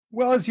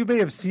Well, as you may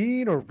have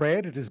seen or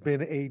read, it has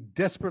been a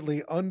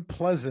desperately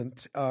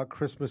unpleasant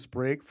Christmas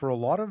break for a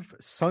lot of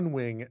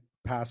Sunwing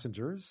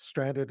passengers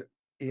stranded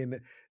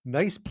in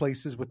nice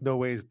places with no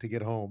ways to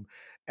get home,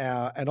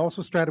 and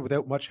also stranded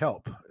without much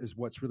help, is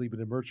what's really been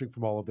emerging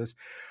from all of this.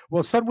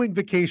 Well, Sunwing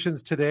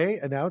Vacations today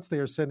announced they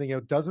are sending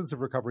out dozens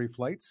of recovery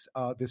flights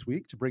this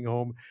week to bring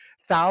home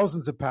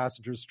thousands of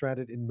passengers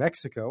stranded in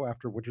Mexico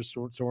after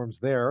storms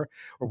there,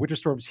 or winter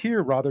storms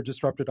here, rather,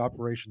 disrupted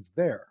operations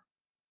there.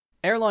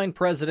 Airline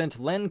President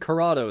Len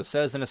Corrado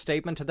says in a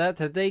statement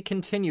that they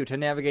continue to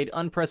navigate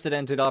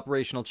unprecedented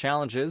operational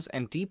challenges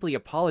and deeply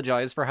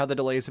apologize for how the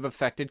delays have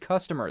affected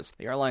customers.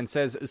 The airline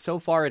says so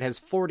far it has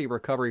 40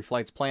 recovery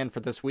flights planned for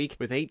this week,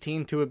 with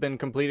 18 to have been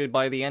completed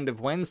by the end of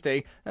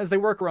Wednesday, as they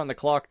work around the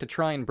clock to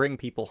try and bring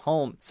people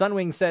home.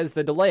 Sunwing says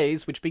the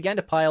delays, which began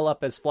to pile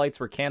up as flights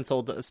were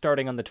cancelled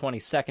starting on the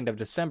 22nd of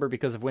December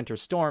because of winter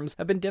storms,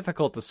 have been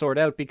difficult to sort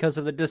out because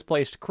of the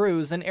displaced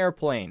crews and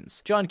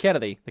airplanes. John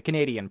Kennedy, The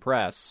Canadian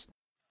Press.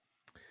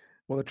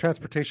 Well, the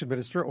Transportation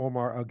Minister,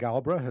 Omar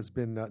Al-Galbra, has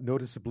been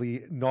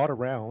noticeably not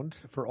around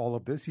for all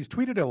of this. He's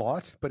tweeted a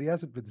lot, but he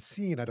hasn't been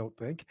seen, I don't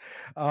think.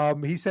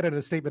 He said in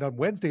a statement on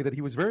Wednesday that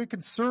he was very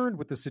concerned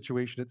with the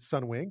situation at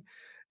Sunwing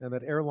and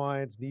that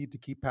airlines need to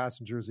keep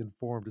passengers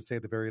informed, to say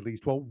the very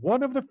least. Well,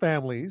 one of the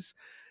families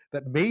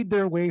that made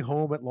their way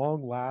home at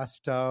long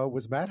last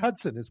was Matt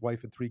Hudson, his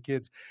wife and three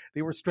kids.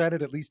 They were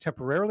stranded at least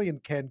temporarily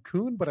in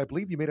Cancun, but I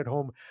believe you made it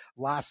home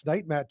last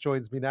night. Matt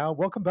joins me now.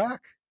 Welcome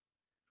back.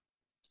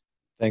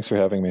 Thanks for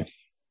having me.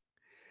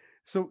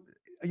 So,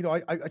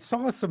 I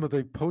saw some of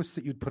the posts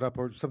that you'd put up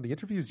or some of the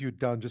interviews you'd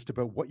done just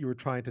about what you were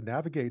trying to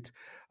navigate.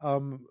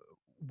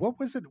 What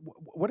was it?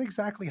 What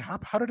exactly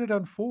happened? How did it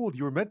unfold?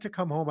 You were meant to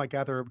come home, I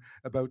gather,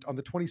 about on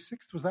the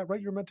 26th. Was that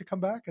right? You were meant to come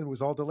back and it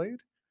was all delayed?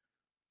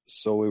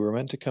 So we were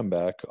meant to come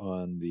back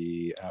on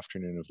the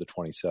afternoon of the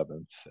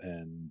 27th,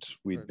 and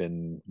we'd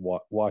been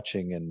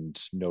watching and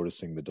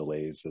noticing the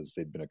delays as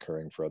they'd been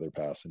occurring for other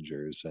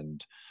passengers.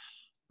 And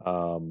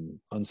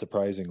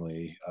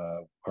unsurprisingly,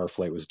 our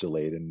flight was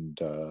delayed, and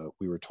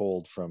we were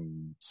told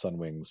from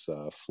Sunwing's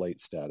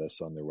flight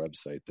status on their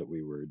website that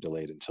we were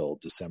delayed until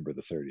December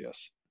the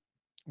 30th.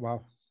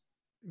 Wow.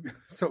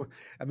 So,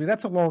 I mean,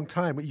 that's a long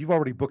time. You've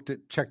already booked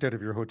it, checked out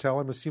of your hotel.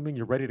 I'm assuming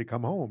you're ready to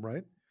come home,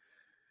 right?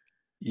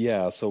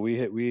 Yeah, so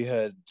we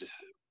had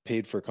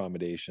paid for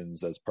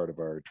accommodations as part of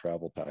our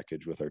travel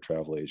package with our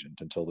travel agent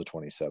until the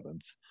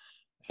 27th.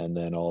 And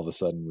then all of a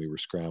sudden we were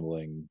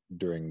scrambling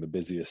during the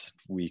busiest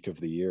week of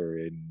the year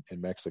in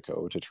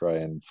Mexico to try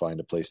and find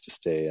a place to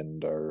stay.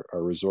 And our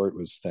resort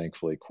was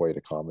thankfully quite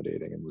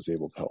accommodating and was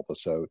able to help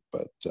us out.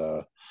 But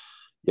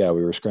yeah,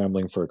 we were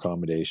scrambling for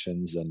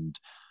accommodations, and,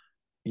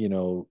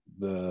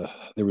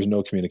 there was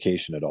no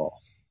communication at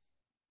all.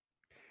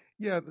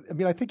 Yeah, I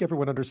mean, I think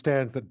everyone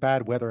understands that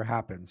bad weather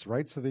happens,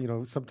 right?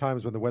 So,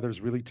 sometimes when the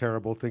weather's really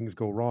terrible, things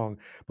go wrong.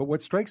 But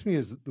what strikes me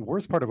as the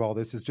worst part of all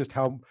this is just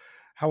how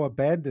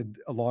abandoned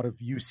a lot of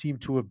you seem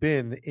to have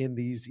been in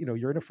these,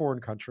 you're in a foreign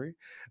country.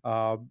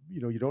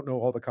 You don't know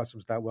all the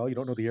customs that well. You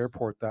don't know the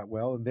airport that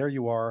well. And there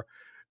you are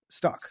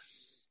stuck.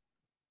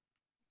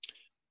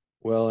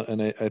 Well,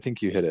 and I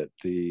think you hit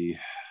it.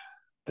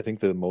 I think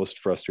the most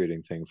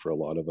frustrating thing for a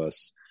lot of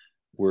us,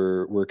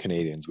 we're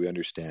Canadians. We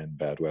understand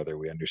bad weather.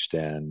 We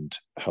understand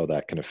how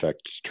that can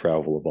affect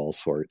travel of all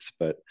sorts.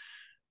 But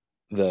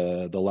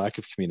the lack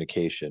of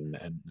communication,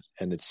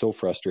 and it's so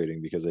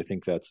frustrating because I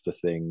think that's the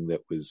thing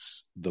that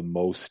was the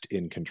most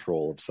in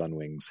control of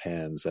Sunwing's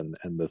hands, and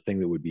the thing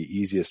that would be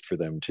easiest for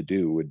them to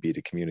do would be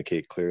to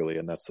communicate clearly,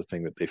 and that's the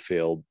thing that they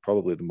failed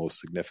probably the most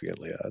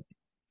significantly at.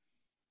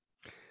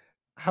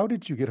 How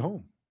did you get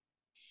home?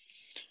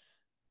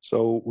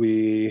 So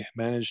we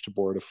managed to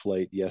board a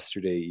flight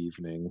yesterday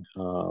evening.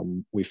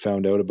 We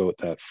found out about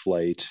that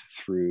flight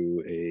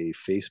through a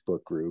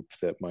Facebook group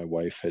that my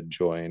wife had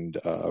joined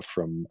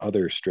from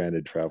other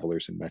stranded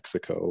travelers in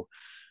Mexico.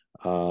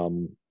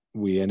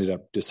 We ended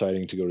up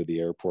deciding to go to the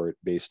airport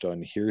based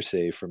on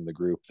hearsay from the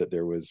group that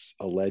there was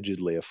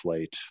allegedly a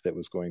flight that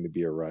was going to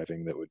be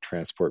arriving that would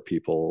transport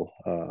people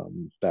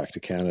back to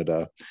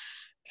Canada.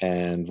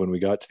 And when we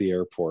got to the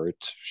airport,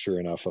 sure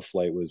enough, a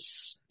flight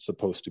was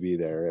supposed to be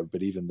there.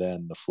 But even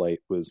then, the flight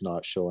was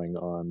not showing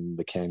on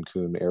the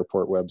Cancun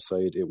airport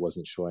website. It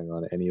wasn't showing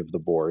on any of the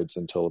boards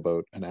until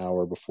about an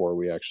hour before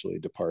we actually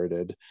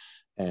departed.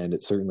 And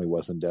it certainly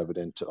wasn't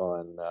evident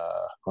on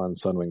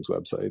Sunwing's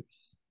website.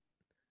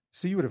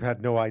 So you would have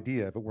had no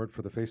idea if it weren't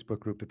for the Facebook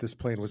group that this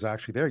plane was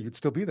actually there. You'd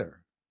still be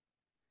there.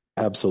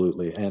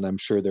 Absolutely. And I'm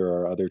sure there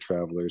are other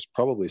travelers,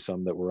 probably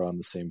some that were on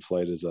the same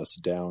flight as us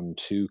down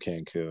to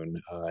Cancun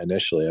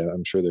initially.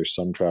 I'm sure there's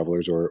some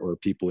travelers or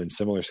people in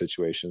similar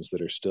situations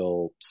that are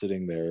still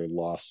sitting there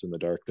lost in the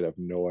dark that have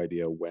no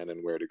idea when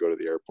and where to go to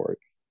the airport.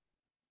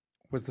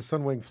 Was the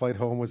Sunwing flight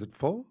home, was it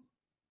full?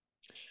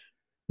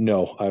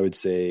 No, I would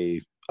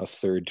say a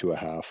third to a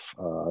half.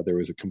 There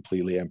was a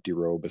completely empty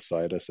row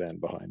beside us and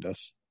behind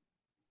us.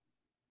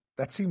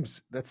 That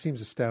seems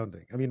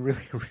astounding. I mean,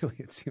 really, really,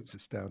 it seems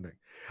astounding.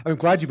 I'm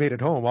glad you made it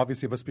home.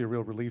 Obviously, it must be a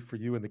real relief for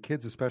you and the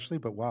kids especially,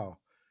 but wow.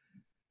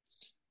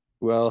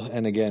 Well,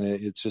 and again,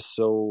 it's just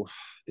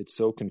it's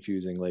so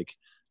confusing. Like,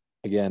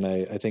 again,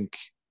 I think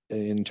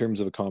in terms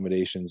of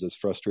accommodations, as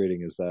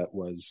frustrating as that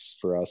was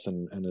for us,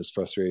 and as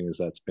frustrating as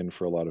that's been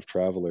for a lot of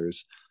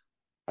travelers,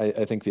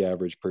 I think the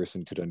average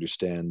person could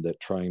understand that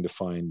trying to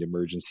find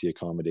emergency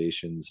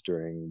accommodations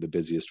during the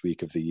busiest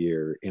week of the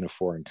year in a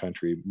foreign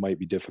country might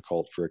be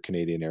difficult for a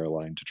Canadian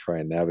airline to try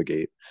and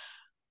navigate.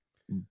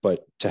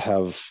 But to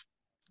have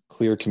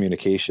clear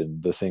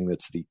communication, the thing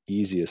that's the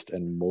easiest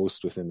and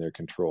most within their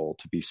control,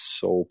 to be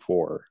so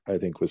poor, I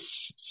think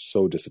was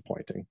so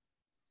disappointing.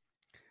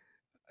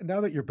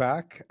 Now that you're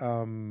back,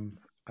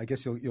 I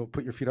guess you'll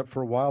put your feet up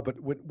for a while. But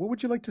what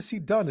would you like to see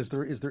done? Is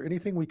there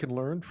anything we can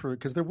learn for?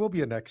 Because there will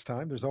be a next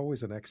time. There's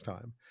always a next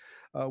time.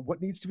 What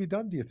needs to be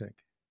done? Do you think?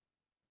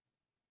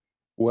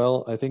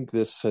 Well, I think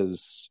this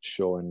has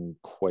shown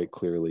quite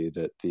clearly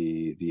that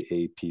the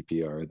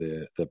APPR,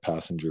 the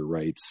passenger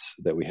rights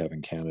that we have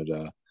in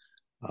Canada,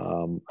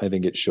 I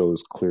think it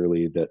shows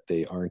clearly that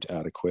they aren't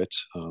adequate.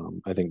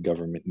 I think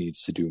government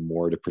needs to do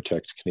more to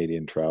protect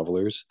Canadian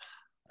travelers.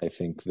 I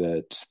think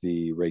that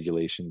the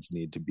regulations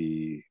need to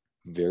be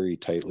very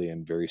tightly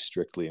and very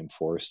strictly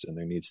enforced, and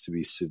there needs to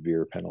be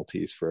severe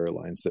penalties for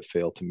airlines that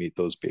fail to meet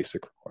those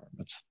basic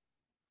requirements.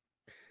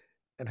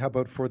 And how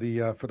about for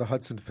the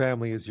Hudson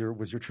family? Was your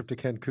trip to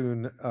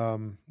Cancun?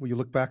 Will you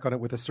look back on it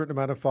with a certain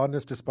amount of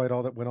fondness, despite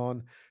all that went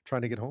on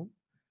trying to get home?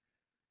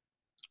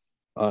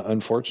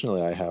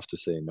 Unfortunately, I have to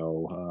say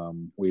no.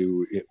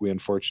 We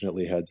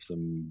unfortunately had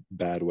some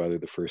bad weather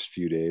the first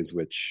few days,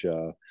 which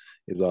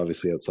is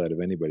obviously outside of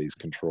anybody's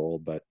control.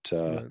 But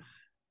Right.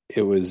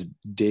 it was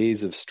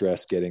days of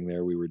stress getting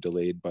there. We were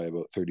delayed by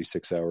about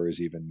 36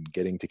 hours even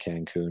getting to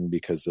Cancun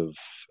because of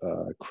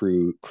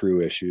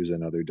crew issues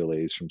and other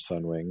delays from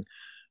Sunwing.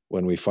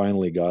 When we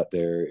finally got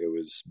there, it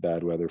was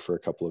bad weather for a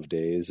couple of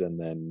days, and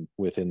then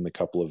within the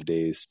couple of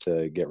days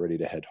to get ready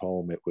to head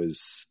home, it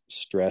was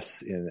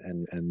stress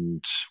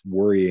and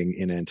worrying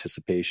in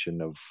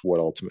anticipation of what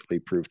ultimately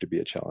proved to be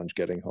a challenge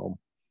getting home.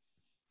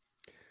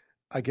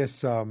 I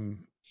guess no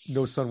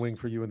Sunwing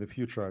for you in the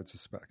future, I'd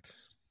suspect.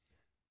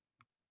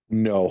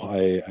 No,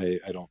 I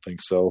don't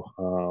think so.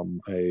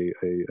 I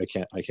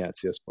can't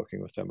see us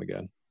booking with them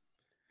again.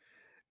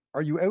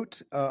 Are you out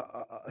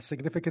a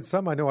significant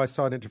sum? I know I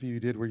saw an interview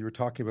you did where you were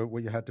talking about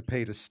what you had to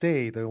pay to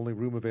stay. The only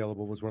room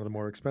available was one of the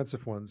more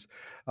expensive ones.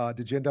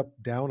 Did you end up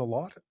down a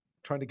lot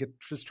trying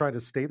to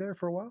stay there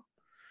for a while?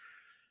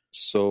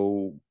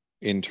 So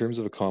in terms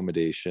of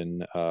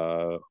accommodation,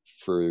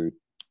 for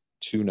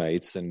 2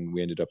 nights, and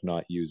we ended up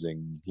not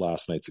using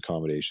last night's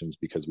accommodations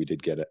because we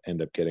did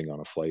end up getting on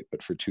a flight.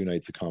 But for 2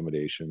 nights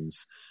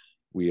accommodations,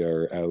 we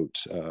are out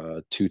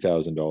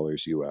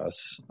 $2,000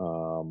 US.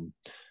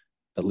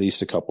 At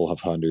least a couple of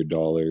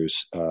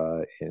 $100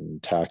 in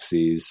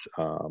taxis,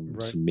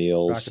 Right, some back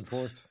meals, and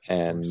forth, of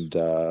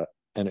course.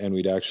 and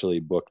we'd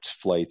actually booked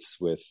flights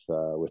with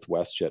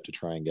WestJet to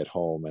try and get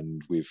home,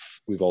 and we've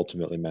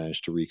ultimately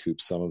managed to recoup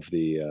some of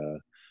the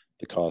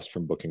cost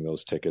from booking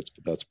those tickets,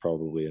 but that's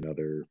probably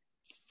another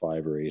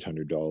 $500 or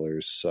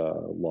 $800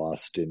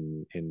 lost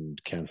in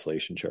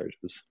cancellation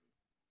charges.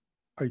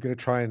 Are you going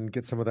to try and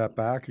get some of that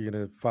back? Are you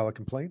going to file a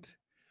complaint?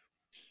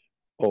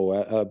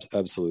 Oh,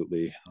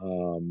 absolutely.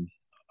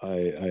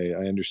 I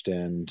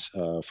understand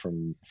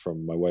from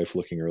my wife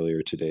looking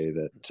earlier today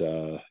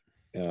that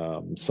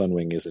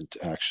Sunwing isn't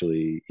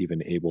actually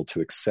even able to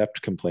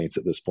accept complaints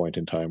at this point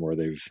in time, or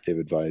they've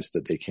advised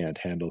that they can't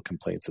handle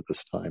complaints at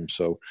this time.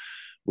 So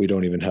we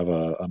don't even have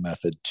a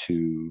method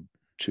to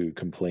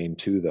complain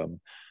to them.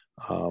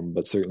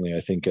 But certainly, I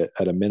think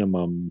at a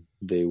minimum,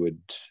 they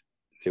would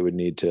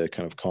need to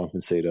kind of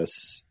compensate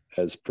us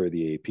as per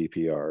the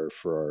APPR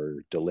for our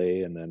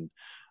delay, and then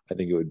I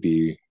think it would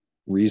be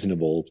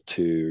reasonable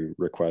to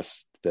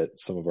request that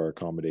some of our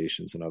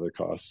accommodations and other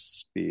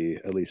costs be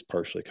at least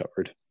partially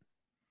covered.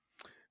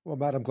 Well,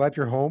 Matt, I'm glad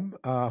you're home.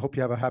 I hope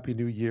you have a happy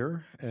new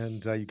year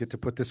and you get to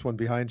put this one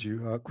behind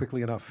you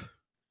quickly enough.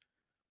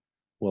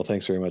 Well,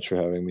 thanks very much for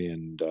having me,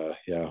 and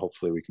yeah,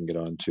 hopefully we can get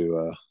on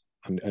to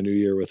a new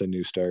year with a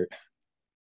new start.